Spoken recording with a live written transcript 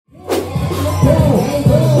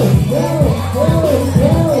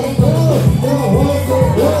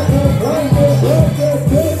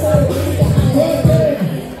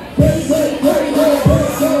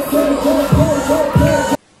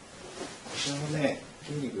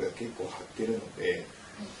結構張ってるので、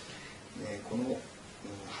この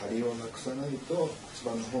張りをなくさないと骨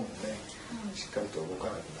盤の方もね、しっかりと動か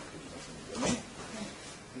なくなってきますのでね。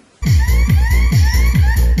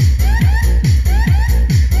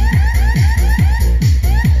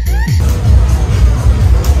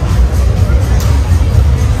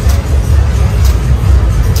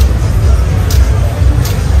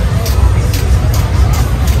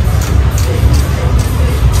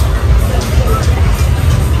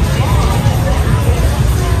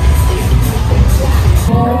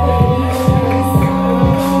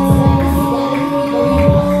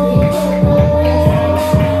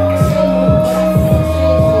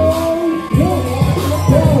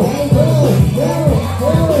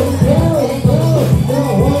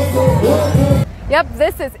Yep,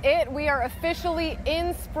 this is it. We are officially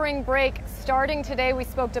in spring break starting today. We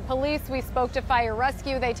spoke to police, we spoke to fire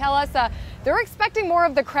rescue. They tell us they're expecting more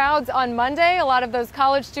of the crowds on Monday. A lot of those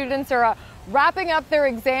college students are wrapping up their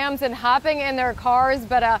exams and hopping in their cars.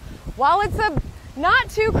 But while it's not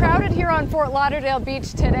too crowded here on Fort Lauderdale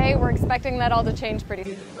Beach today, we're expecting that all to change pretty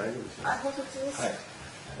soon.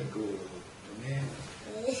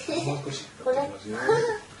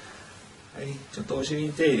 はい、ちょっとお尻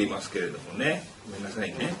に手入れますけれどもね、ごめんなさ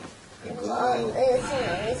いね。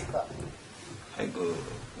はい、グ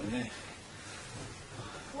ーね。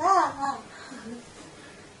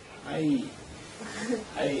はい、はい、わ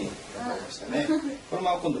かりましたね。この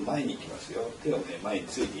まま今度前に行きますよ。手をね、前に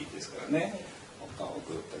ついていいですからね。お顔を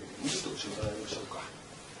くるってあげて、もうちょっと後ろからやりましょうか。は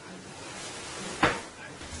い、で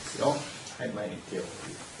すよ。はい、前に手を置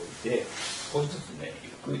いて、少しずつね、ゆ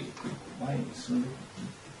っくりゆっくり前に進んでいって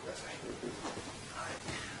ください。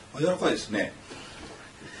はい、柔らかいですね。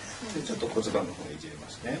で、ちょっと骨盤の方にいじりま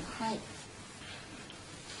すね。はい。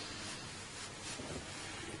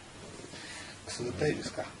くすぐったいで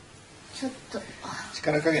すか。ちょっと。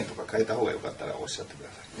力加減とか変えた方がよかったらおっしゃってくだ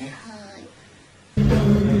さいね。はい。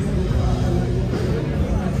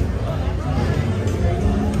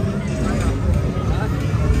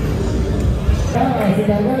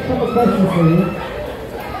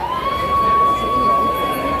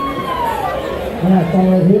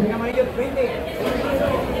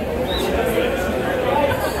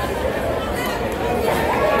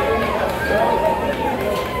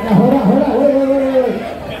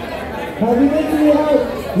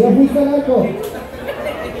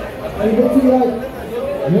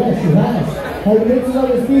Yes, you have. Have you been to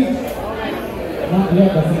another speech? Not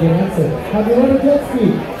yet, that's a good answer. Have you rode a jet ski?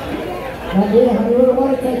 Not yet. Have you rode a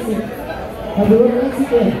water taxi? Have you rode an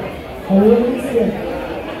Mexican? Have you rode an Mexican?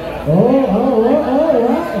 Right.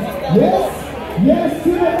 Yes, yes to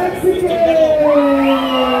the Mexican!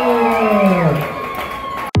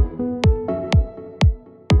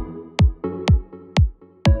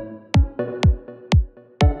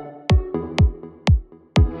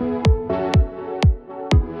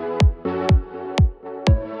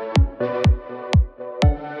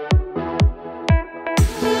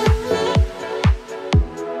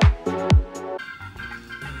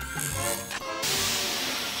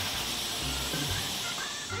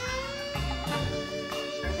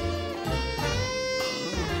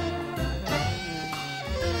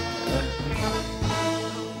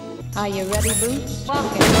 Are you ready, Boots?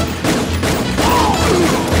 Walking.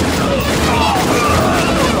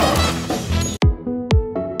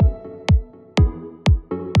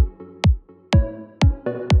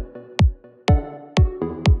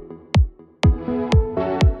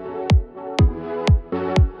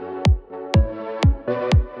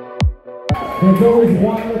 There's always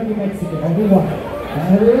one lucky Mexican, only one.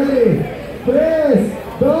 Are you ready? 3,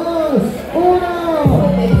 2, 1!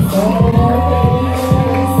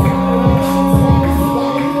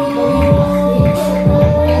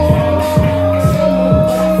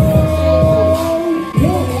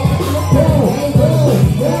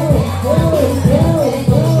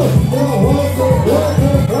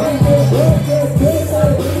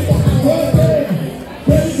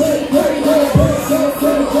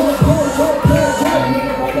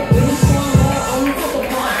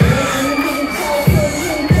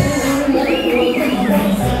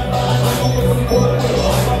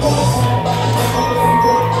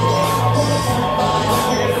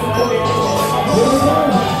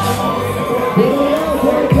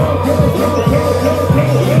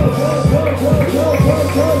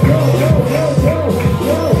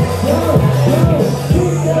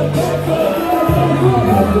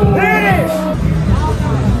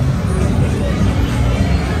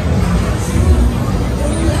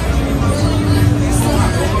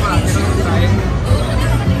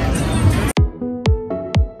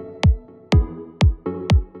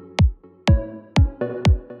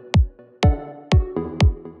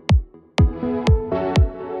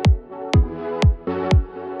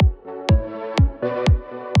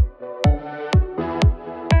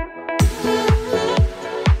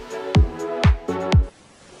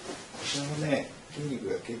 ね筋肉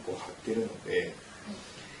が結構張ってるので、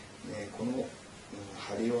ね、この、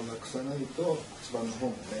張りをなくさないと骨盤の方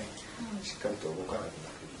もね、しっかりと動かなくなって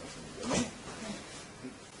きますのでね。いい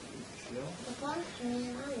ですよ。パパ気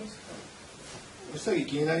にないですか？お下着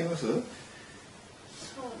気になります？そうですね。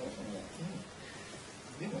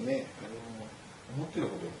でもね、思ってる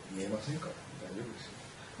ほど見えませんから大丈夫ですよ。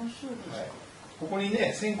あ、そうですか。はい、ここに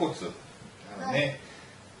ね、仙骨こ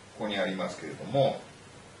こにありますけれども、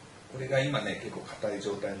これが今ね結構硬い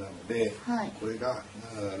状態なので、はい、これが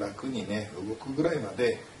楽にね動くぐらいま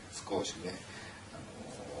で少しね、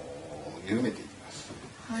緩めていきます。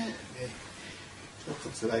はい。ちょっと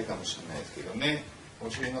辛いかもしれないですけどね、お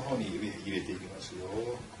尻の方に指入れていきますよ。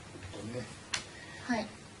ね、はい。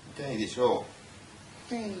痛いでしょ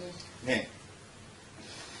痛いです。ね。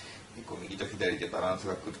結構右と左でバランス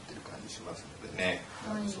が狂ってる感じしますのでね、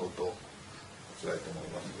相当辛いと思い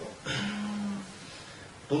ますよ。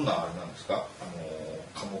どんなあれなんですか、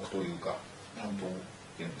科目というか担当っ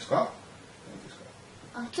ていうんですか？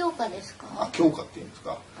あ、教科ですか？あ、教科っていうんです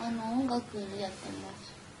か？音楽やってま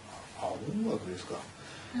す。あ、音楽ですか？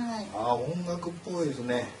はい。あ、音楽っぽいです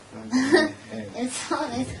ね。そうですか？や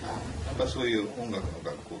っぱそういう音楽の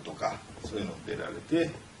学校とかそういうの出られて、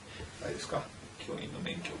あれですか？教員の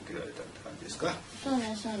免許を受けられたって感じですか？そう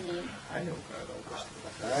です、そうです。はい、お体を起こして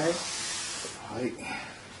ください。はい。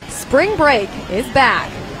Spring break is back.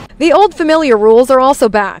 The old familiar rules are also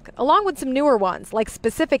back, along with some newer ones, like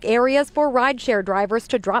specific areas for rideshare drivers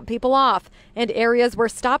to drop people off, and areas where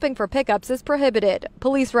stopping for pickups is prohibited.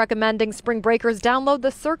 Police recommending spring breakers download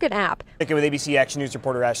the Circuit app. With ABC Action News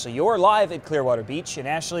reporter Ashley, you're live at Clearwater Beach. And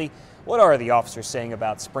Ashley, what are the officers saying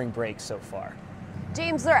about spring break so far?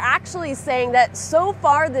 James, they're actually saying that so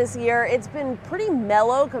far this year, it's been pretty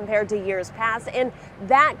mellow compared to years past, and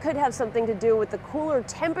that could have something to do with the cooler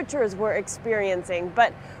temperatures we're experiencing.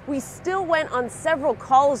 But we still went on several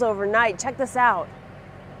calls overnight. Check this out.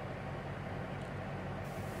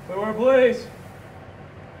 Clearwater Police.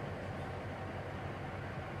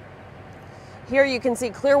 Here you can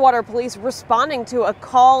see Clearwater Police responding to a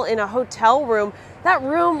call in a hotel room. That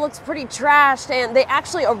room looks pretty trashed, and they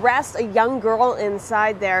actually arrest a young girl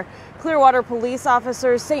inside there. Clearwater police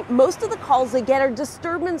officers say most of the calls they get are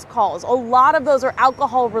disturbance calls. A lot of those are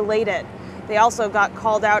alcohol related. They also got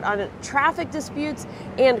called out on traffic disputes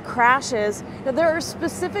and crashes. Now, there are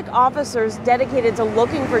specific officers dedicated to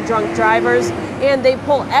looking for drunk drivers, and they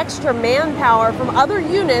pull extra manpower from other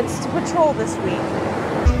units to patrol this week.